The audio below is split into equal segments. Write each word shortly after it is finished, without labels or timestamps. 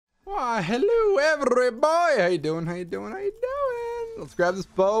Why, hello everybody. How you doing? How you doing? How you doing? Let's grab this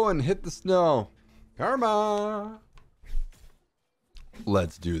bow and hit the snow. Karma.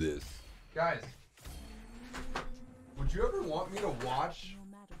 Let's do this. Guys, would you ever want me to watch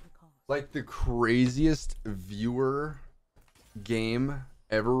like the craziest viewer game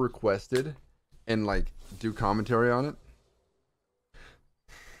ever requested and like do commentary on it?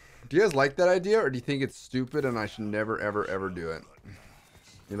 Do you guys like that idea, or do you think it's stupid and I should never ever ever do it?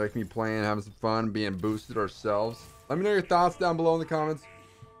 You like me playing, having some fun, being boosted ourselves? Let me know your thoughts down below in the comments.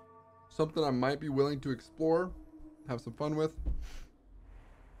 Something I might be willing to explore, have some fun with.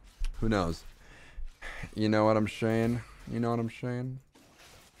 Who knows? You know what I'm saying? You know what I'm saying?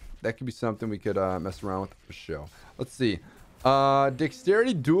 That could be something we could mess around with for show. Let's see.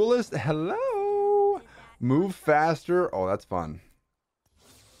 Dexterity Duelist. Hello. Move faster. Oh, that's fun.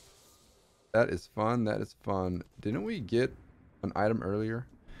 That is fun. That is fun. Didn't we get an item earlier?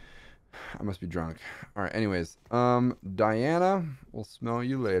 I must be drunk. All right. Anyways, Diana, we'll smell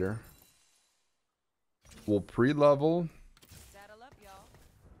you later. We'll pre-level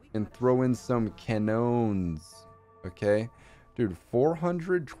and throw in some cannons. Okay, dude.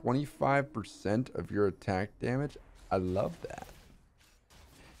 425% of your attack damage. I love that.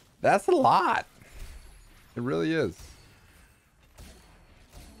 That's a lot. It really is.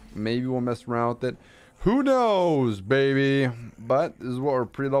 Maybe we'll mess around with it. Who knows, baby? But this is what we're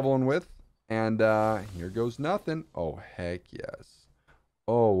pre-leveling with. And here goes nothing. Oh, heck yes.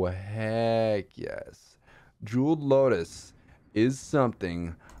 Oh, heck yes. Jeweled Lotus is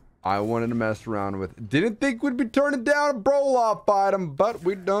something I wanted to mess around with. Didn't think we'd be turning down a Broloff item, but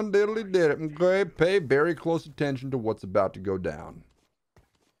we done diddly did it. Okay, pay very close attention to what's about to go down.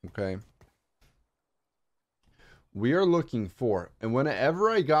 Okay. We are looking for, and whenever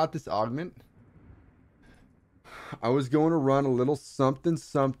I got this augment, I was going to run a little something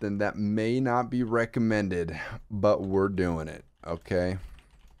something that may not be recommended, but we're doing it. Okay.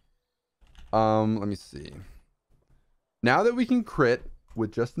 Let me see. Now that we can crit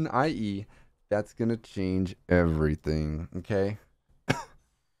with just an IE, that's gonna change everything. Okay.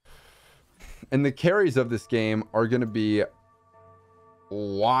 And the carries of this game are gonna be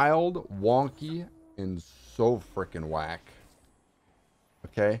wild, wonky, and so freaking whack.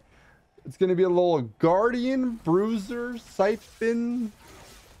 Okay. It's going to be a little Guardian, Bruiser, Siphon.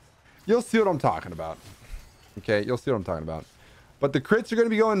 You'll see what I'm talking about. Okay, you'll see what I'm talking about. But the crits are going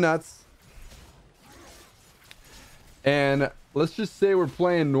to be going nuts. And let's just say we're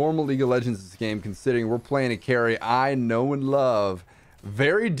playing normal League of Legends this game, considering we're playing a carry I know and love,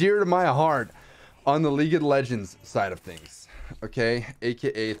 very dear to my heart, on the League of Legends side of things. Okay,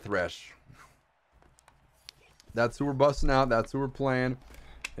 aka Thresh. That's who we're busting out. That's who we're playing.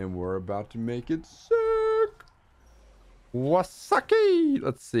 And we're about to make it sick. Wasaki.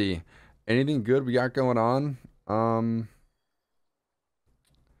 Let's see. Anything good we got going on? I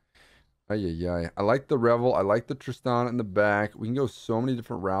like the Revel. I like the Tristana in the back. We can go so many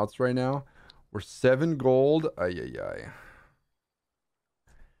different routes right now. We're 7 gold.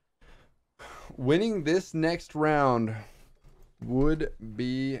 Winning this next round would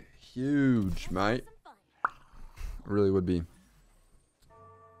be huge, mate. It really would be.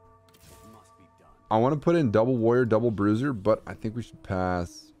 I want to put in double warrior, double bruiser, but I think we should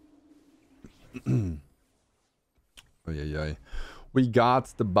pass. We got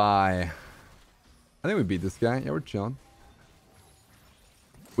to buy. I think we beat this guy. Yeah, we're chilling.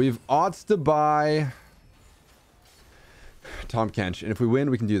 We've odds to buy Tom Kench, and if we win,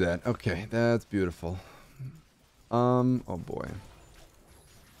 we can do that. Okay, that's beautiful. Oh boy.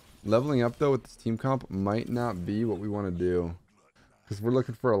 Leveling up though with this team comp might not be what we want to do, because we're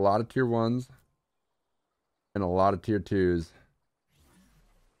looking for a lot of tier 1s. And a lot of tier 2s.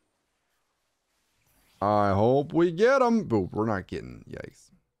 I hope we get them. But we're not getting. Yikes.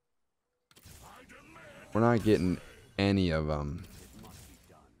 We're not getting any of them.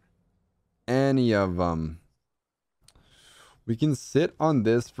 Any of them. We can sit on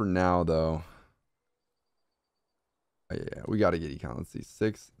this for now, though. Oh, yeah, we got to get econ. Let's see.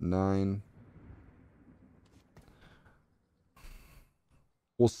 6, 9.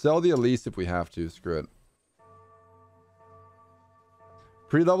 We'll sell the Elise if we have to. Screw it.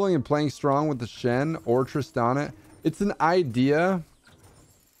 Pre-leveling and playing strong with the Shen or Tristana. It's an idea.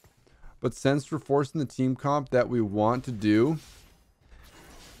 But since we're forcing the team comp that we want to do,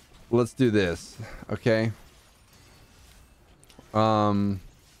 let's do this. Okay. We're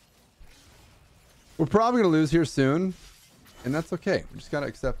probably going to lose here soon. And that's okay. We just got to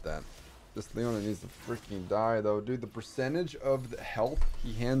accept that. This Leona needs to freaking die, though. Dude, the percentage of the health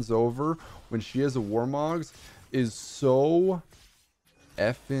he hands over when she has a Warmogs is so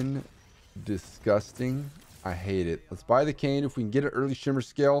effing disgusting. I hate it. Let's buy the Kane. If we can get an early Shimmer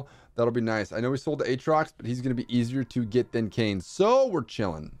scale, that'll be nice. I know we sold the Aatrox, but he's going to be easier to get than Kane. So we're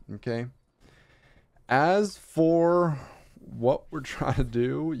chilling. Okay. As for what we're trying to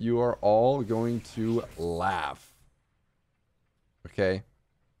do, you are all going to laugh. Okay.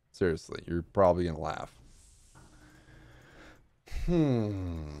 Seriously, you're probably going to laugh.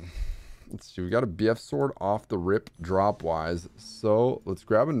 Let's see. We got a BF sword off the rip drop wise. So let's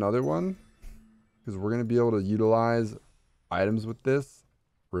grab another one, because we're going to be able to utilize items with this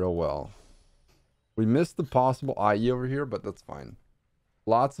real well. We missed the possible IE over here, but that's fine.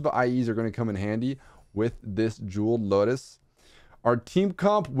 Lots of IEs are going to come in handy with this Jeweled Lotus. Our team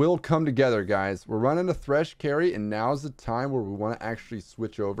comp will come together, guys. We're running a Thresh carry, and now's the time where we want to actually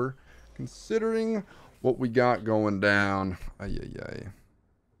switch over, considering what we got going down. Ay, ay, ay.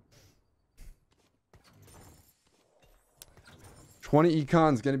 20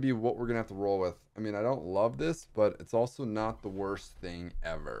 econ is going to be what we're going to have to roll with. I mean, I don't love this, but it's also not the worst thing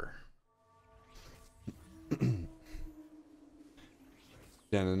ever. This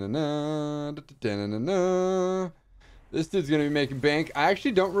dude's going to be making bank. I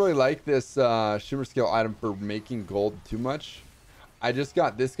actually don't really like this Shimmer Scale item for making gold too much. I just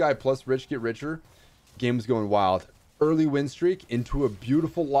got this guy plus Rich Get Richer. Game's going wild. Early win streak into a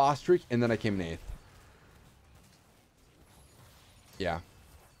beautiful loss streak, and then I came in 8th. Yeah.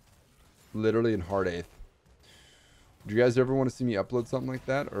 Literally in hard 8th. Do you guys ever want to see me upload something like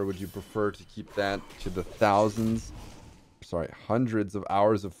that? Or would you prefer to keep that to the hundreds of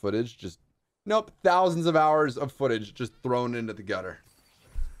hours of footage? Just, nope, thousands of hours of footage just thrown into the gutter.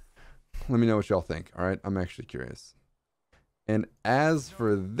 Let me know what y'all think. All right, I'm actually curious. And as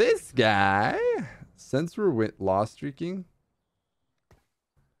for this guy, since we're loss streaking,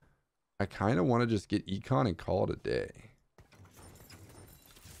 I kind of want to just get econ and call it a day.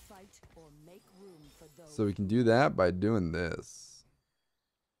 So we can do that by doing this.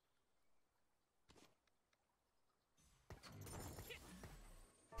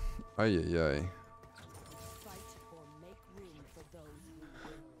 Ay, ay, ay.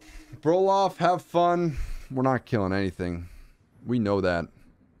 Broloff, have fun. We're not killing anything. We know that.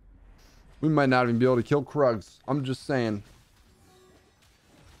 We might not even be able to kill Krugs. I'm just saying.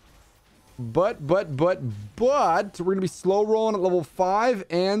 But we're going to be slow rolling at level 5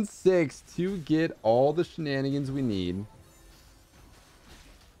 and 6 to get all the shenanigans we need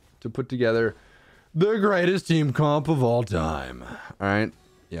to put together the greatest team comp of all time. All right.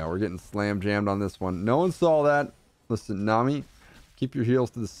 Yeah, we're getting slam jammed on this one. No one saw that. Listen, Nami, keep your heels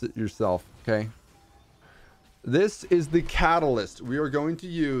to yourself, okay? This is the catalyst we are going to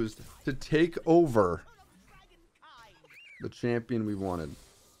use to take over the champion we wanted.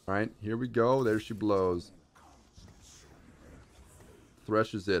 All right, here we go. There she blows.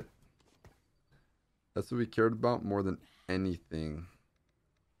 Thresh is it. That's what we cared about more than anything.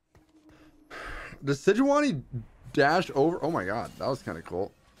 Does Sejuani dash over? Oh my god, that was kind of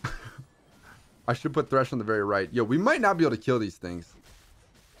cool. I should put Thresh on the very right. Yo, we might not be able to kill these things.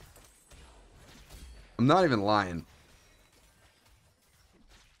 I'm not even lying.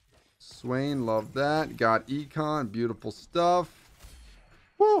 Swain, love that. Got econ, beautiful stuff.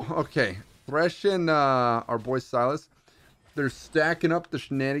 Woo, okay. Thresh and our boy Silas, they're stacking up the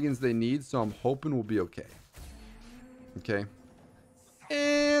shenanigans they need, so I'm hoping we'll be okay. Okay.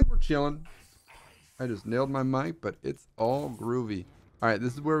 And we're chilling. I just nailed my mic, but it's all groovy. All right,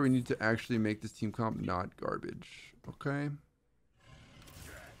 this is where we need to actually make this team comp not garbage. Okay.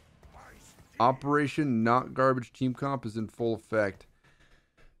 Operation Not Garbage team comp is in full effect.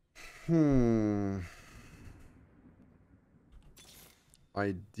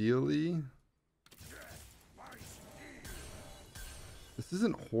 Ideally, this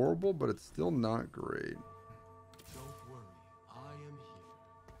isn't horrible, but it's still not great. Don't worry, I am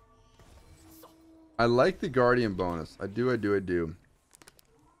here. I like the Guardian bonus. I do.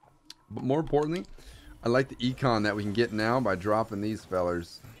 But more importantly, I like the econ that we can get now by dropping these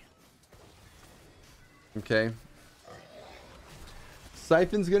fellers. Okay.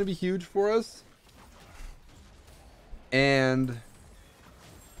 Siphon's going to be huge for us. And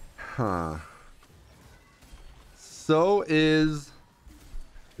so is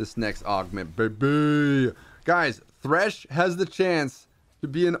this next augment, baby. Guys, Thresh has the chance to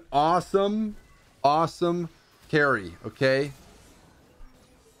be an awesome carry, okay?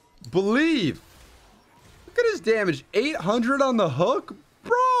 Believe. Look at his damage. 800 on the hook?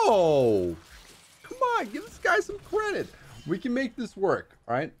 Bro! Come on, give this guy some credit. We can make this work,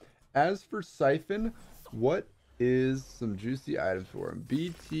 all right? As for Siphon, what is some juicy items for him?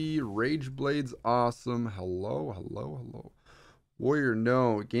 BT, Rage Blade's awesome. Hello. Warrior,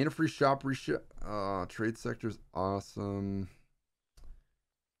 no. Gain a free shop, trade sector's awesome.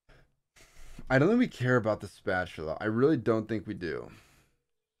 I don't think we care about the spatula. I really don't think we do.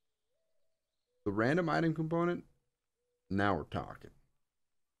 The random item component, now we're talking.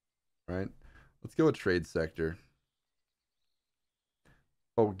 Right? Let's go with trade sector.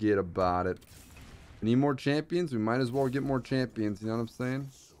 Forget about it. We need more champions. We might as well get more champions. You know what I'm saying?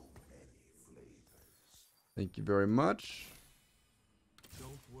 Thank you very much.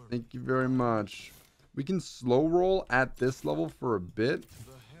 Thank you very much. We can slow roll at this level for a bit.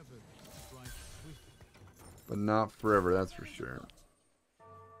 But not forever, that's for sure.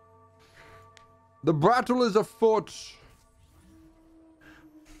 The battle is afoot.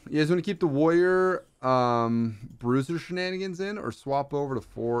 You guys want to keep the warrior bruiser shenanigans in or swap over to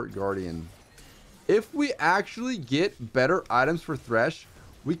 4 guardian? If we actually get better items for Thresh,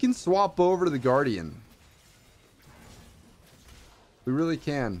 we can swap over to the guardian. We really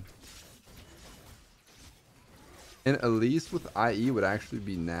can. And Elise with IE would actually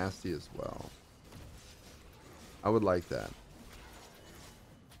be nasty as well. I would like that.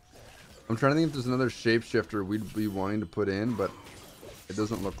 I'm trying to think if there's another shapeshifter we'd be wanting to put in, but it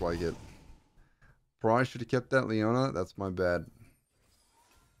doesn't look like it. Probably should have kept that Leona. That's my bad.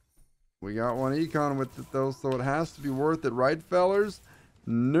 We got one econ with it though, so it has to be worth it, right, fellers?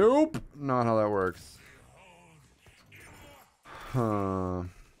 Nope. Not how that works. Huh.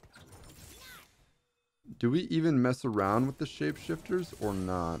 Do we even mess around with the shapeshifters or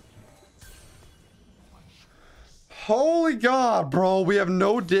not? Holy God, bro. We have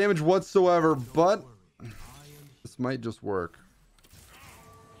no damage whatsoever, but this might just work.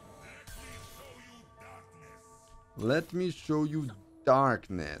 Let me show you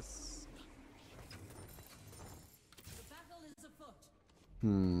darkness.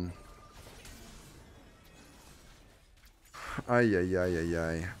 Ay, ay, ay, ay,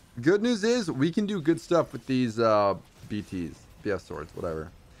 ay. Good news is we can do good stuff with these BTs, BF swords, whatever.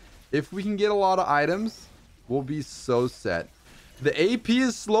 If we can get a lot of items, we'll be so set. The AP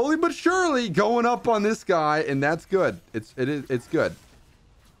is slowly but surely going up on this guy, and that's good. It's good.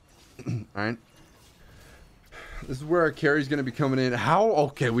 All right. This is where our carry's going to be coming in. How?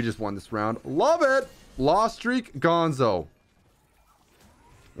 Okay, we just won this round. Love it. Lost streak, Gonzo.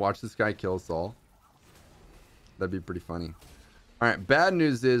 Watch this guy kill us all. That'd be pretty funny. All right, bad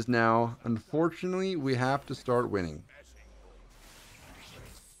news is now, unfortunately, we have to start winning.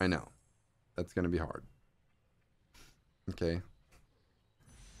 I know. That's going to be hard. Okay.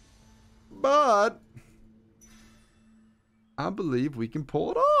 But I believe we can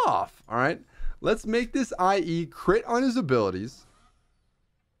pull it off. All right. Let's make this IE crit on his abilities.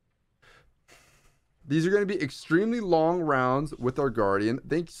 These are going to be extremely long rounds with our Guardian.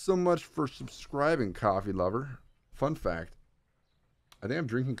 Thank you so much for subscribing, Coffee Lover. Fun fact. I think I'm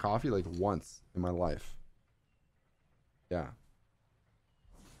drinking coffee like once in my life. Yeah.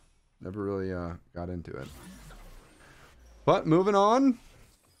 Never really got into it. But moving on.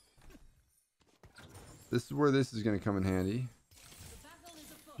 This is where this is going to come in handy.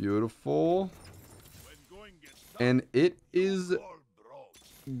 Beautiful. And it is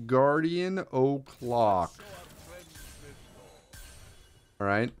Guardian O'Clock.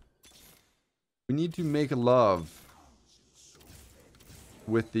 Alright. We need to make love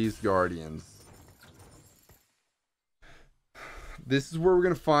with these Guardians. This is where we're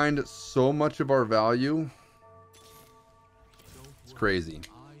going to find so much of our value. It's crazy.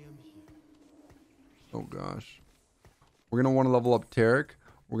 Oh gosh. We're going to want to level up Tarek.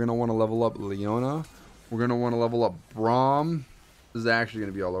 We're going to want to level up Leona. We're going to want to level up Braum. This is actually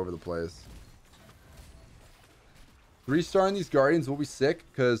going to be all over the place. 3-starring these Guardians will be sick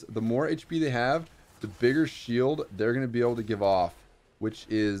because the more HP they have, the bigger shield they're going to be able to give off, which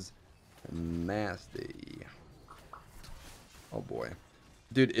is nasty. Oh boy.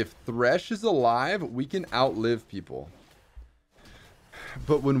 Dude, if Thresh is alive, we can outlive people.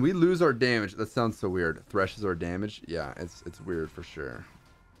 But when we lose our damage, that sounds so weird. Thresh is our damage. Yeah, it's weird for sure.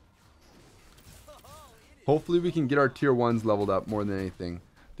 Hopefully we can get our tier 1s leveled up more than anything.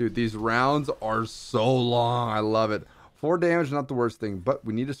 Dude, these rounds are so long. I love it. 4 damage, not the worst thing, but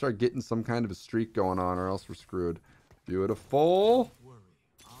we need to start getting some kind of a streak going on or else we're screwed. Beautiful.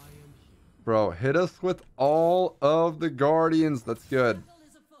 Bro, hit us with all of the Guardians. That's good.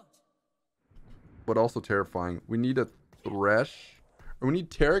 But also terrifying. We need a Thresh. Or we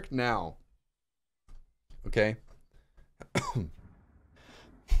need Tarek now. Okay?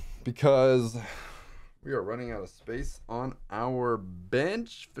 Because we are running out of space on our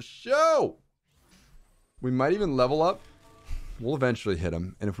bench for show. We might even level up. We'll eventually hit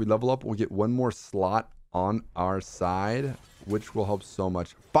him. And if we level up, we'll get one more slot on our side, which will help so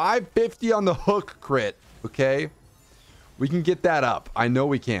much. 550 on the hook crit. Okay. We can get that up. I know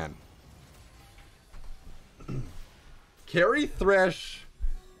we can. Carry Thresh.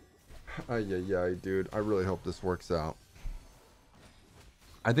 Ay, dude. I really hope this works out.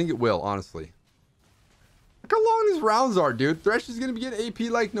 I think it will, honestly. Look how long these rounds are, dude. Thresh is going to get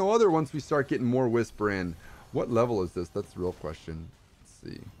AP like no other once we start getting more Whisper in. What level is this? That's the real question. Let's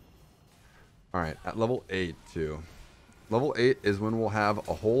see. All right, at level 8, too. Level 8 is when we'll have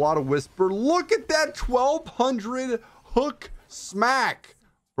a whole lot of Whisper. Look at that 1200 hook smack.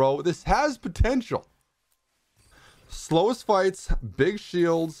 Bro, this has potential. Slowest fights, big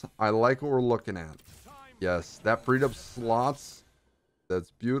shields. I like what we're looking at. Yes, that freed up slots.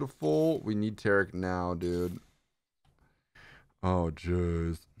 That's beautiful. We need Tarek now, dude. Oh,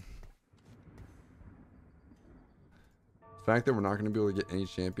 jeez. The fact that we're not going to be able to get any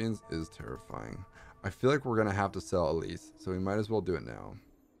champions is terrifying. I feel like we're going to have to sell Elise, so we might as well do it now.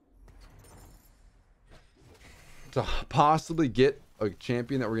 To possibly get a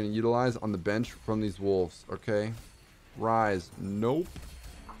champion that we're going to utilize on the bench from these wolves, okay? Rise. Nope.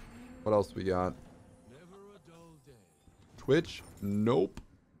 What else we got? Twitch. Nope.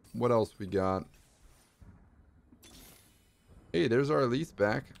 What else we got? Hey, there's our Elise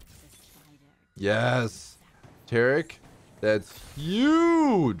back. Yes. Tarek. That's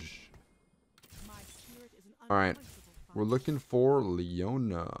huge. All right. We're looking for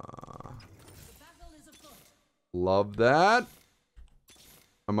Leona. Love that.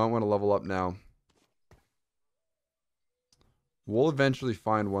 I might want to level up now. We'll eventually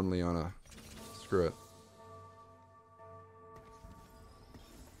find one Leona. Screw it.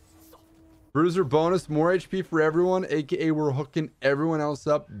 Bruiser bonus, more HP for everyone, aka we're hooking everyone else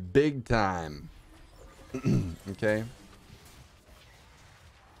up big time. Okay.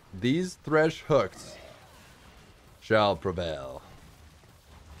 These Thresh hooks shall prevail.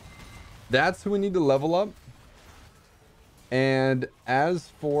 That's who we need to level up. And as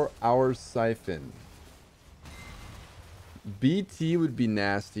for our Siphon, BT would be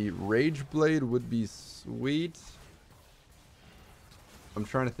nasty. Rage Blade would be sweet. I'm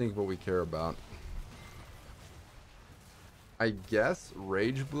trying to think what we care about. I guess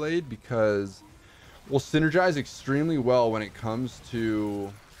Rage Blade, because we'll synergize extremely well when it comes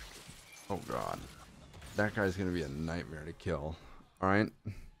to... Oh god. That guy's going to be a nightmare to kill. Alright.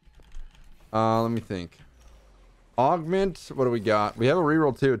 Let me think. Augment. What do we got? We have a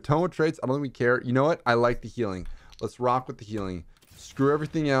reroll too. Tomo traits. I don't think we care. You know what? I like the healing. Let's rock with the healing. Screw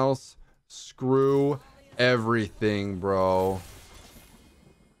everything else. Screw everything, bro.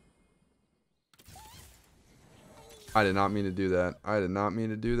 I did not mean to do that. I did not mean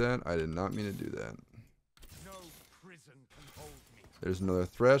to do that. I did not mean to do that. There's another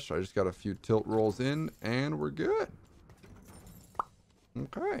Thresh. I just got a few tilt rolls in, and we're good.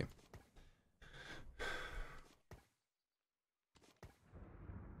 Okay.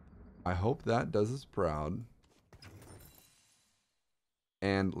 I hope that does us proud.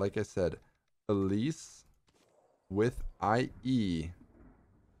 And like I said, Elise with IE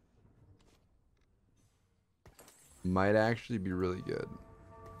might actually be really good.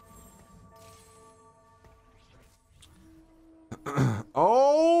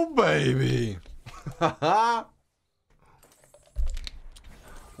 Oh, baby.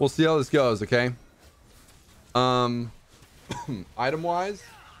 We'll see how this goes, okay? Item wise,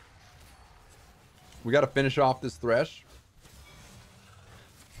 we got to finish off this Thresh,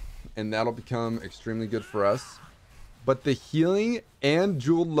 and that'll become extremely good for us. But the healing and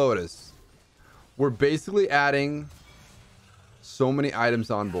Jeweled Lotus, we're basically adding so many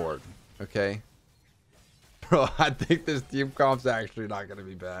items on board, okay? Bro, I think this team comp's actually not going to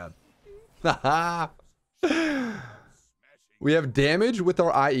be bad. We have damage with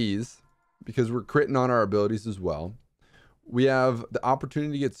our IEs because we're critting on our abilities as well. We have the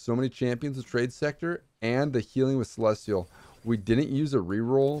opportunity to get so many champions with Trade Sector and the healing with Celestial. We didn't use a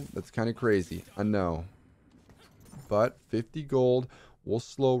reroll. That's kind of crazy. I know. But 50 gold. We'll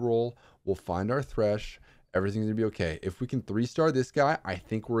slow roll. We'll find our Thresh. Everything's going to be okay. If we can 3-star this guy, I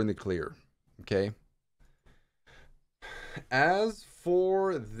think we're in the clear. Okay. As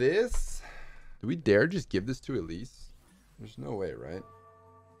for this, do we dare just give this to Elise? There's no way, right?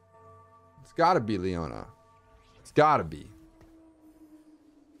 It's got to be Leona. It's got to be.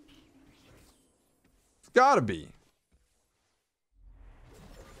 It's got to be.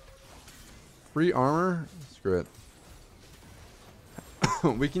 Free armor? Screw it.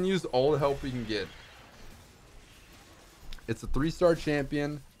 We can use all the help we can get. It's a 3-star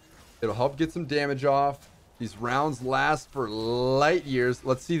champion. It'll help get some damage off. These rounds last for light years.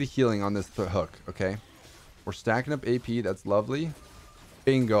 Let's see the healing on this hook, okay? We're stacking up AP. That's lovely.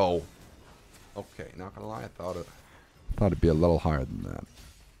 Bingo. Okay, not gonna lie, I thought it'd be a little higher than that.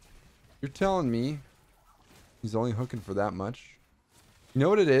 You're telling me he's only hooking for that much? You know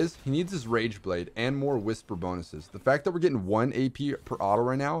what it is? He needs his Rage Blade and more Whisper bonuses. The fact that we're getting 1 AP per auto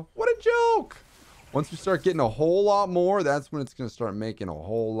right now, what a joke! Once we start getting a whole lot more, that's when it's gonna start making a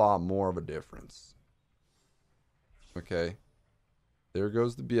whole lot more of a difference. Okay. There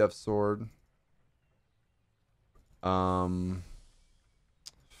goes the BF sword.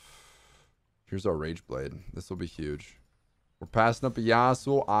 Here's our Rage Blade. This will be huge. We're passing up a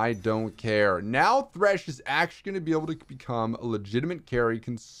Yasuo. I don't care. Now Thresh is actually going to be able to become a legitimate carry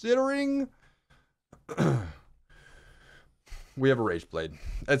considering we have a Rage Blade.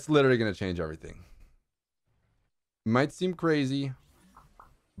 That's literally going to change everything. Might seem crazy,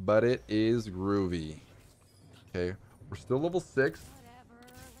 but it is groovy. Okay, we're still level 6.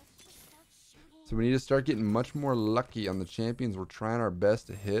 So we need to start getting much more lucky on the champions we're trying our best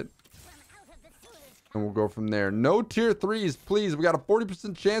to hit. And we'll go from there. No tier 3s, please. We got a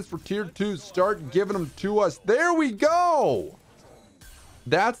 40% chance for tier 2s. Start giving them to us. There we go.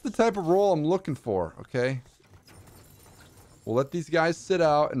 That's the type of role I'm looking for, okay? We'll let these guys sit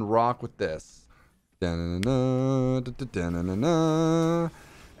out and rock with this.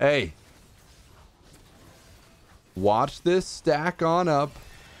 Hey. Watch this stack on up.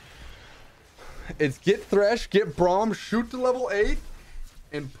 It's get Thresh, get Braum, shoot to level 8.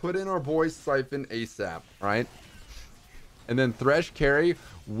 And put in our boy Siphon ASAP, right? And then Thresh carry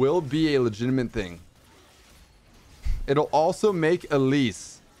will be a legitimate thing. It'll also make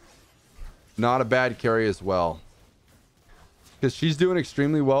Elise not a bad carry as well. Because she's doing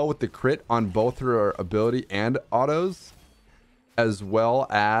extremely well with the crit on both her ability and autos. As well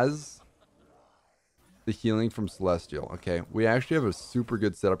as the healing from Celestial. Okay, we actually have a super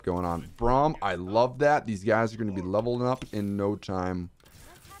good setup going on. Braum, I love that. These guys are going to be leveling up in no time.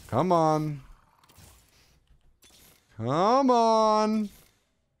 Come on. Come on.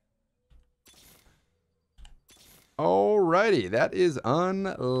 Alrighty. That is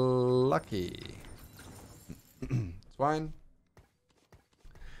unlucky. It's fine.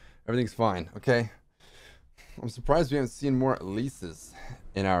 Everything's fine. Okay. I'm surprised we haven't seen more Elises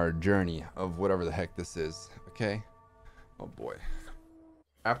in our journey of whatever the heck this is. Okay. Oh boy.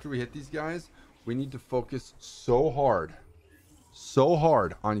 After we hit these guys, we need to focus so hard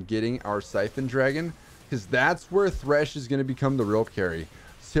on getting our Siphon Dragon, because that's where Thresh is going to become the real carry.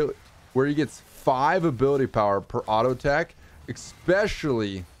 So where he gets 5 ability power per auto attack,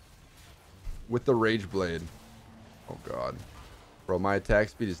 especially with the Rage Blade. Oh god, bro, my attack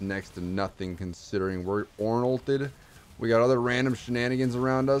speed is next to nothing considering we're Ornn ulted. We got other random shenanigans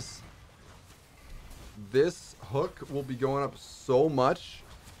around us. This hook will be going up so much.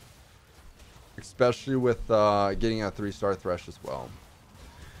 Especially with getting a 3-star Thresh as well.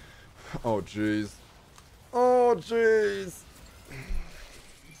 Oh, jeez. Oh, jeez.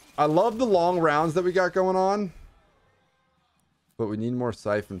 I love the long rounds that we got going on. But we need more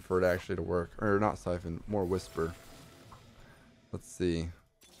Siphon for it actually to work. Or not Siphon, more Whisper. Let's see.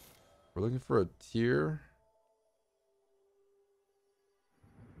 We're looking for a tier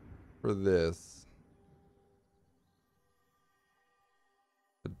for this.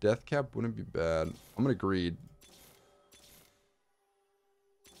 The death cap wouldn't be bad. I'm gonna greed.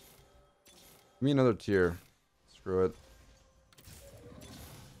 Give me another tier. Screw it.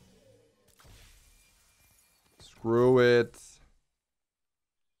 Screw it.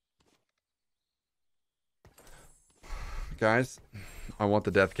 Guys, I want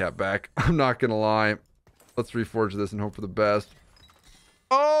the death cap back. I'm not gonna lie. Let's reforge this and hope for the best.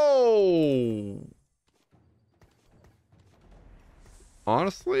 Oh!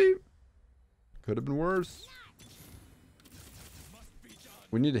 Honestly, could have been worse.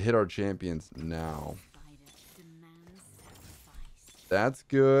 We need to hit our champions now. That's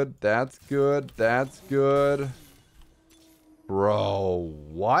good. That's good. That's good. Bro,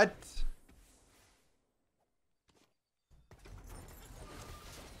 what?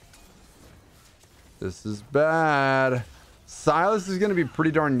 This is bad. Silas is going to be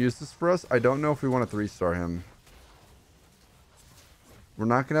pretty darn useless for us. I don't know if we want to 3-star him. We're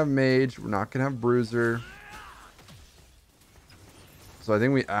not going to have Mage. We're not going to have Bruiser. So I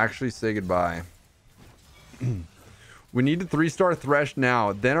think we actually say goodbye. We need to 3-star Thresh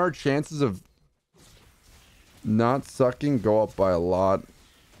now. Then our chances of not sucking go up by a lot.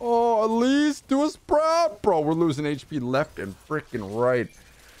 Oh, at least do us proud. Bro, we're losing HP left and freaking right.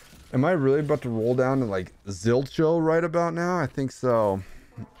 Am I really about to roll down to like Zilcho right about now? I think so.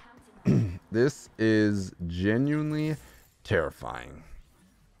 This is genuinely terrifying.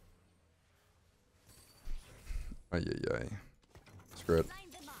 Ay, ay, ay. Screw it.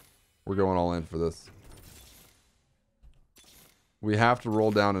 We're going all in for this. We have to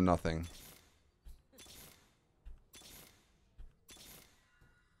roll down to nothing.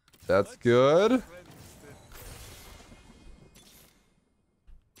 That's good.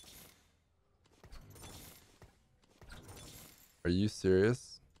 Are you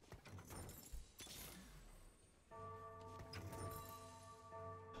serious?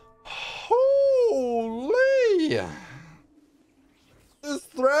 Holy! This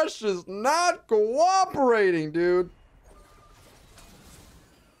Thresh is not cooperating, dude.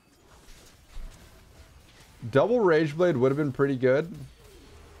 Double Rage Blade would have been pretty good.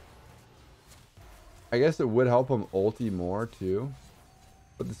 I guess it would help him ulti more too.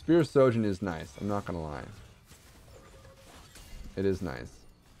 But the Spear of Sojin is nice. I'm not gonna lie. It is nice.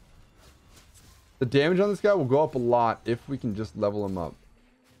 The damage on this guy will go up a lot if we can just level him up.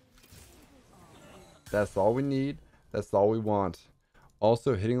 That's all we need. That's all we want.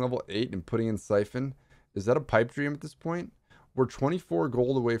 Also, hitting level 8 and putting in Siphon. Is that a pipe dream at this point? We're 24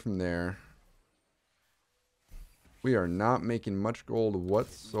 gold away from there. We are not making much gold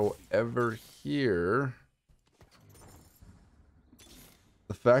whatsoever here.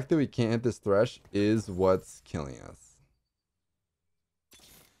 The fact that we can't hit this Thresh is what's killing us.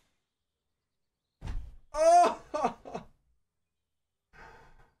 Oh!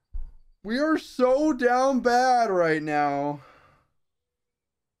 We are so down bad right now.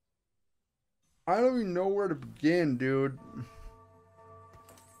 I don't even know where to begin, dude.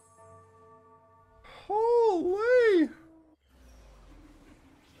 Holy!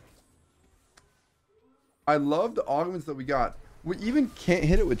 I love the augments that we got. We even can't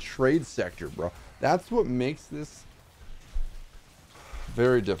hit it with Trade Sector, bro. That's what makes this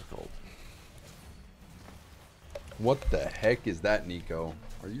very difficult. What the heck is that, Nico?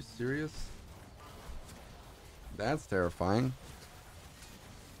 Are you serious? That's terrifying.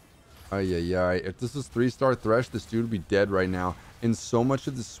 Ay, ay, ay. If this was 3-star Thresh, this dude would be dead right now. And so much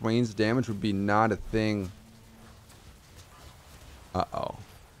of the Swain's damage would be not a thing. Uh-oh.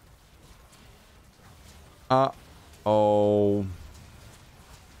 Uh-oh.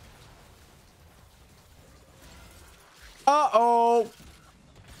 Uh-oh.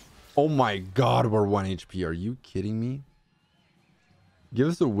 Oh my god, we're 1 HP. Are you kidding me? Give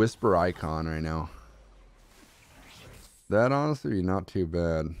us a Whisper icon right now. That honestly not too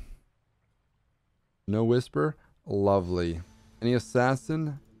bad. No Whisper? Lovely. Any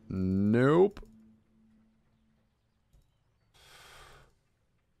Assassin? Nope.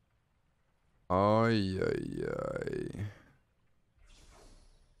 Ay, ay, ay.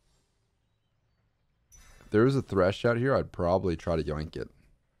 If there was a Thresh out here, I'd probably try to yoink it.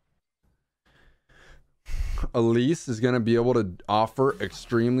 Elise is going to be able to offer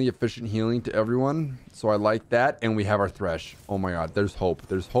extremely efficient healing to everyone. So I like that. And we have our Thresh. Oh my god, there's hope.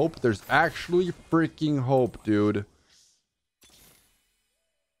 There's hope. There's actually freaking hope, dude.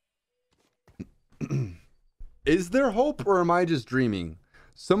 Is there hope or am I just dreaming?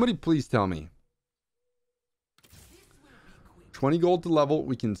 Somebody please tell me. 20 gold to level.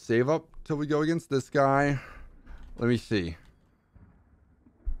 We can save up till we go against this guy. Let me see.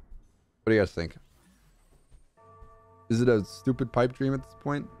 What do you guys think? Is it a stupid pipe dream at this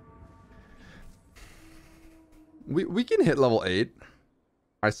point? We can hit level 8.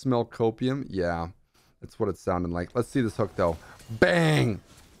 I smell copium. Yeah, that's what it sounded like. Let's see this hook though. Bang!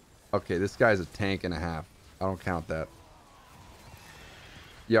 Okay, this guy's a tank and a half. I don't count that.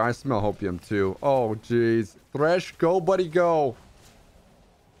 Yeah, I smell hopium too. Oh, jeez. Thresh, go, buddy, go.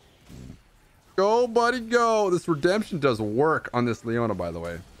 Go, buddy, go. This redemption does work on this Leona, by the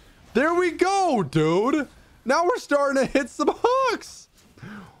way. There we go, dude. Now we're starting to hit some hooks.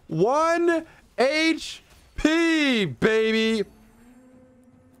 1 HP, baby.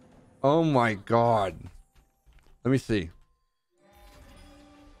 Oh, my God. Let me see.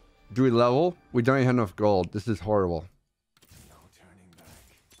 Do we level? We don't even have enough gold. This is horrible.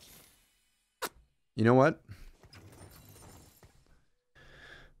 You know what?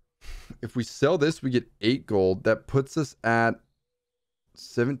 If we sell this, we get 8 gold. That puts us at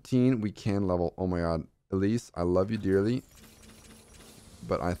 17. We can level. Oh my god. Elise, I love you dearly.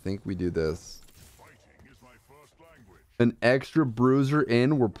 But I think we do this. An extra bruiser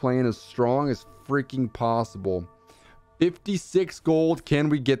in. We're playing as strong as freaking possible. 56 gold. Can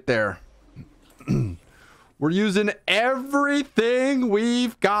we get there? We're using everything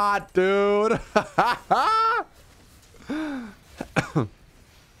we've got, dude.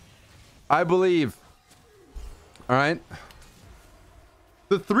 I believe. All right.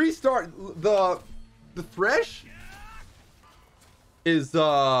 The 3-star, the Thresh is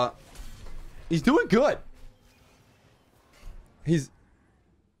he's doing good. He's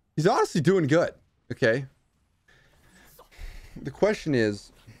honestly doing good. Okay. The question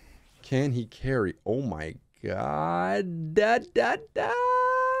is, can he carry? Oh my god. Da, da, da.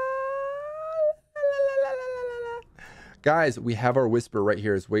 Guys, we have our whisper right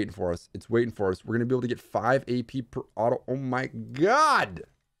here. It's waiting for us. It's waiting for us. We're gonna be able to get 5 AP per auto. Oh my god.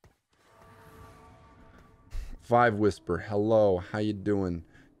 5 whisper. Hello, how you doing?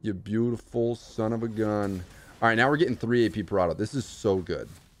 You beautiful son of a gun. All right, now we're getting 3 AP per auto. This is so good.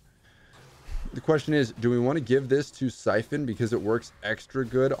 The question is, do we want to give this to Siphon because it works extra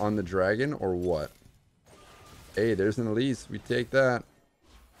good on the dragon or what? Hey, there's an Elise. We take that.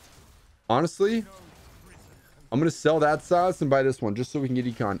 Honestly, I'm going to sell that size and buy this one just so we can get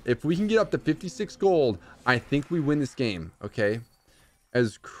econ. If we can get up to 56 gold, I think we win this game, okay?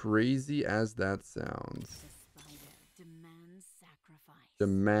 As crazy as that sounds.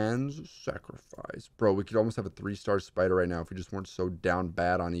 Demands sacrifice. Bro, we could almost have a 3-star spider right now if we just weren't so down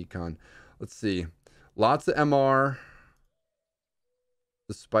bad on econ. Let's see. Lots of MR.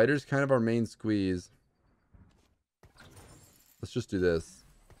 The spider's kind of our main squeeze. Let's just do this.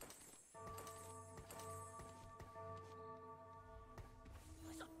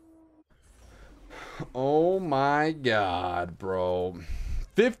 Oh my god, bro.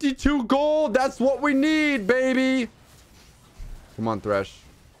 52 gold. That's what we need, baby. Come on, Thresh.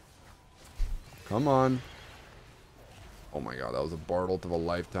 Come on. Oh my god, that was a Bartlet of a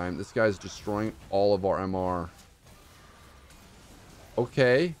lifetime. This guy's destroying all of our MR.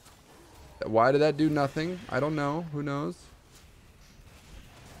 Okay. Why did that do nothing? I don't know. Who knows?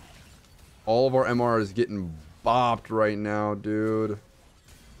 All of our MR is getting bopped right now, dude.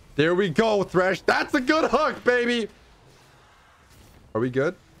 There we go, Thresh. That's a good hook, baby. Are we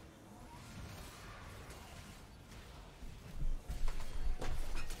good?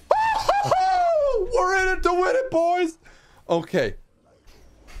 We're in it to win it, boys. Okay.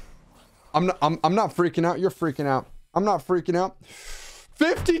 I'm not freaking out. You're freaking out. I'm not freaking out.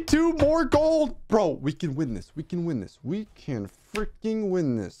 52 more gold. Bro, we can win this. We can win this. We can freaking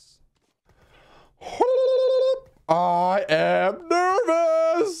win this. I am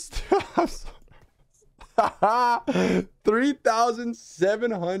nervous. I'm so nervous.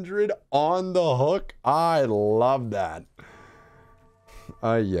 3,700 on the hook. I love that.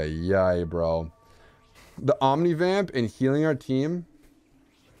 Ay, ay, ay, bro. The Omnivamp and healing our team,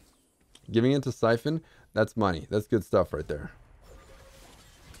 giving it to Siphon, that's money. That's good stuff right there.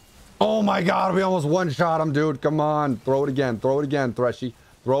 Oh my god, we almost one-shot him, dude. Come on. Throw it again. Throw it again, Threshy.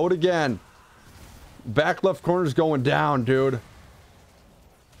 Throw it again. Back left corner's going down, dude.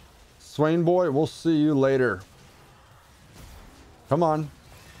 Swain boy, we'll see you later. Come on.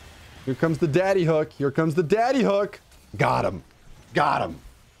 Here comes the daddy hook. Here comes the daddy hook. Got him. Got him.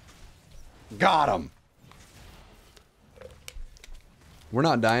 Got him. We're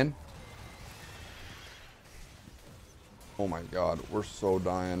not dying. Oh my god, we're so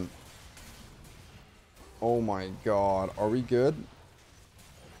dying. Oh my god, are we good?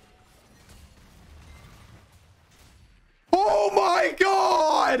 Oh my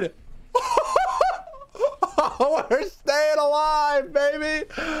god! We're staying alive, baby!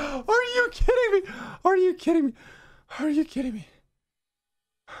 Are you kidding me? Are you kidding me? Are you kidding me?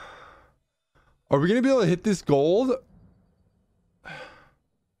 Are we gonna be able to hit this gold?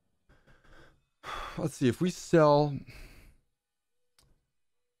 Let's see if we sell.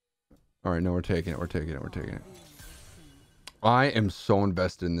 All right, no, we're taking it. We're taking it. We're taking it. I am so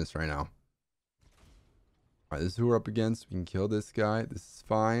invested in this right now. All right, this is who we're up against. We can kill this guy. This is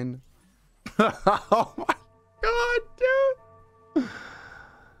fine. Oh my god, dude.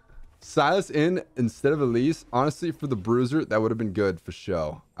 Silas in instead of Elise. Honestly, for the bruiser, that would have been good for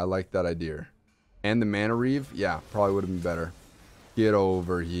show. I like that idea. And the mana reeve, yeah, probably would have been better. Get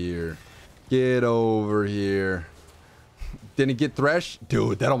over here. Get over here. Didn't get Thresh?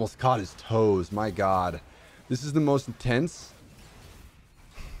 Dude, that almost caught his toes. My god. This is the most intense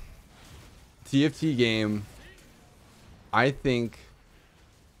TFT game I think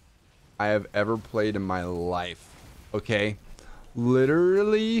I have ever played in my life. Okay?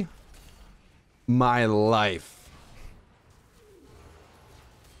 Literally my life.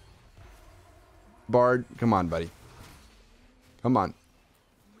 Bard, come on, buddy. Come on.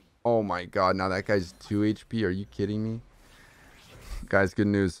 Oh my god, now that guy's 2 HP. Are you kidding me? Guys, good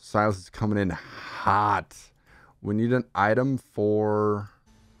news. Silas is coming in hot. We need an item for...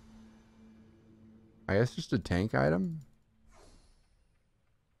 I guess just a tank item?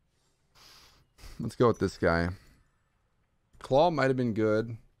 Let's go with this guy. Claw might have been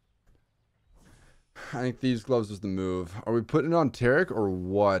good. I think Thieves' Gloves was the move. Are we putting it on Tarek or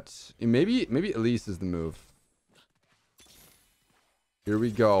what? Maybe Elise is the move. Here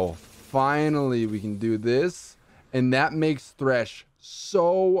we go. Finally, we can do this. And that makes Thresh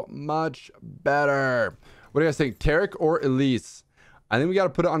so much better. What do you guys think? Tarek or Elise? I think we got to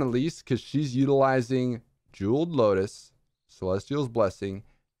put it on Elise because she's utilizing Jeweled Lotus, Celestial's Blessing,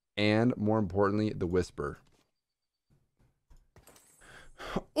 and more importantly, the Whisper.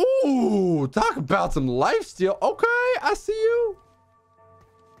 Ooh, talk about some lifesteal. Okay, I see you.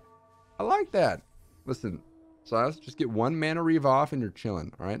 I like that. Listen, Silas, just get one Mana Reave off and you're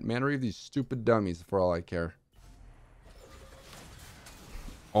chilling, all right? Mana Reave these stupid dummies for all I care.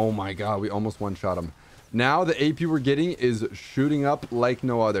 Oh my god, we almost one-shot him. Now the AP we're getting is shooting up like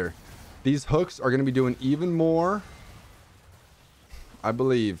no other. These hooks are going to be doing even more, I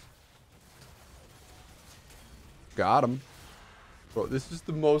believe. Got him. Bro, this is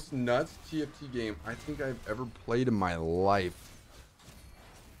the most nuts TFT game I think I've ever played in my life.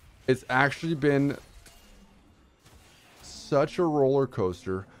 It's actually been such a roller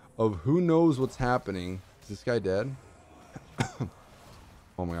coaster of who knows what's happening. Is this guy dead?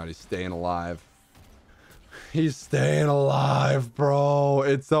 Oh my god, he's staying alive. He's staying alive, bro.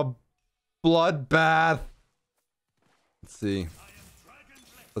 It's a bloodbath. Let's see.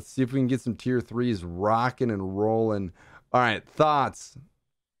 Let's see if we can get some tier 3s rocking and rolling. All right, thoughts.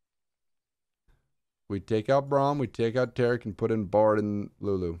 We take out Braum, we take out Tarek, and put in Bard and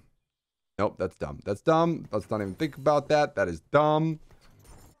Lulu. Nope, that's dumb. That's dumb. Let's not even think about that. That is dumb.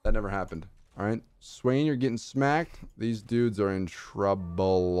 That never happened. All right, Swain, you're getting smacked. These dudes are in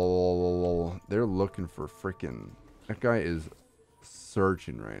trouble. They're looking for freaking... That guy is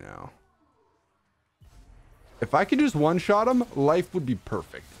searching right now. If I could just one-shot him, life would be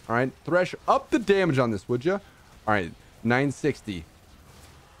perfect. All right, Thresh, up the damage on this, would you? All right, 960.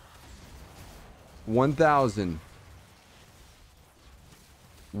 1,000.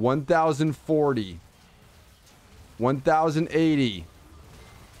 1,040. 1,080.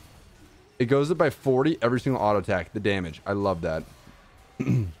 It goes up by 40 every single auto attack. The damage. I love that.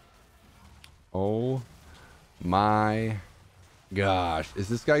 Oh my gosh. Is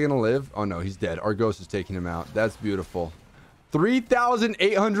this guy gonna live? Oh no, he's dead. Our ghost is taking him out. That's beautiful.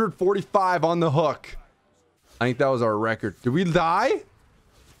 3,845 on the hook. I think that was our record. Did we die?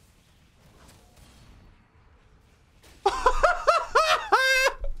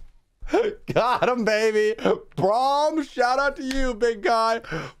 Got him, baby. Braum, shout out to you, big guy.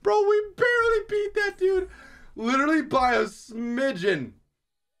 Bro, we barely beat that dude. Literally by a smidgen.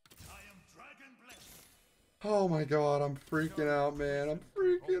 Oh my god, I'm freaking out, man. I'm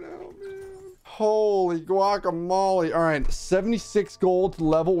freaking out, man. Holy guacamole. All right, 76 gold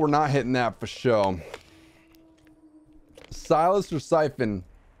level. We're not hitting that for sure. Silas or Siphon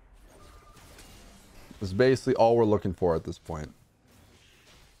is basically all we're looking for at this point.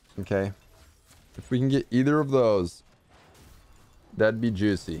 Okay. If we can get either of those, that'd be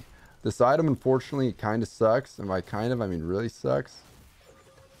juicy. This item, unfortunately, kind of sucks. And by kind of, I mean really sucks.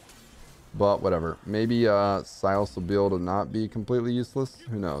 But whatever. Maybe Silas will be able to not be completely useless.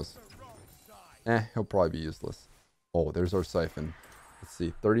 Who knows? He'll probably be useless. Oh, there's our Siphon. Let's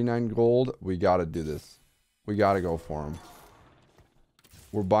see. 39 gold. We got to do this. We got to go for him.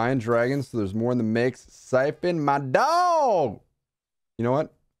 We're buying dragons, so there's more in the mix. Siphon, my dog! You know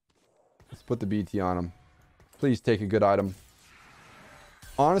what? Let's put the BT on him. Please take a good item.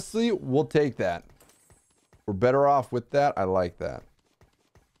 Honestly, we'll take that. We're better off with that. I like that.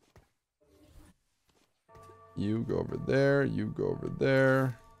 You go over there. You go over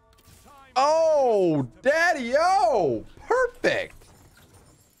there. Oh, daddy-o! Perfect!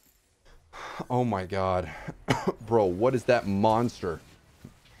 Oh my god. Bro, what is that monster?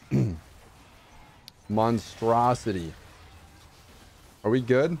 Monstrosity. Are we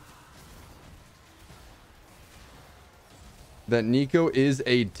good? That Nico is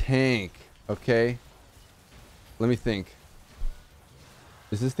a tank. Okay. Let me think.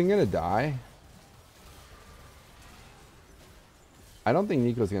 Is this thing gonna die? I don't think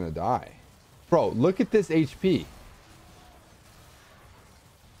Nico's gonna die. Bro, look at this HP.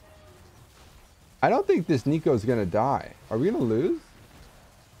 I don't think this Nico's gonna die. Are we gonna lose?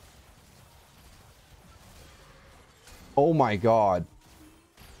 Oh my god.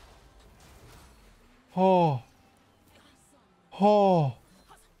 Oh. Oh.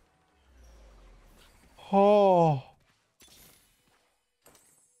 Oh.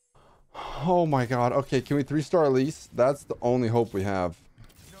 Oh my god. Okay, can we 3-star Elise? That's the only hope we have.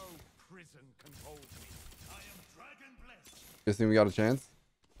 No prison can hold me. I am dragon blessed. You think we got a chance?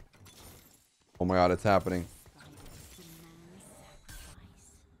 Oh my god, it's happening.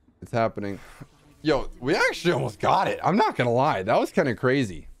 It's happening. Yo, we actually almost got it. I'm not gonna lie. That was kind of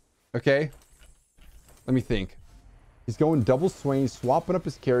crazy. Okay. Let me think. He's going double swing, swapping up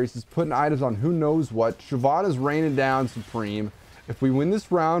his carries. He's putting items on who knows what. Shyvana's raining down supreme. If we win this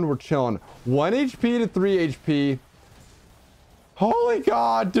round, we're chilling. 1 HP to 3 HP. Holy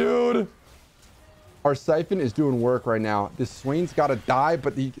God, dude. Our Siphon is doing work right now. This Swain's got to die,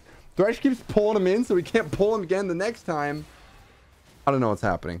 but the Thresh keeps pulling him in, so we can't pull him again the next time. I don't know what's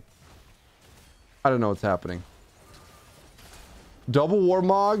happening. I don't know what's happening. Double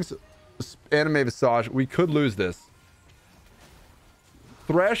Warmogs, Anime Visage. We could lose this.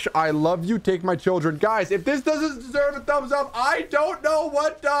 Thresh, I love you. Take my children. Guys, if this doesn't deserve a thumbs up, I don't know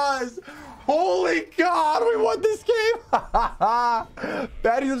what does. Holy God, we won this game.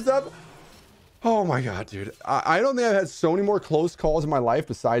 Batty thumbs up. Oh my God, dude. I don't think I've had so many more close calls in my life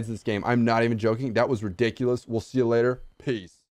besides this game. I'm not even joking. That was ridiculous. We'll see you later. Peace.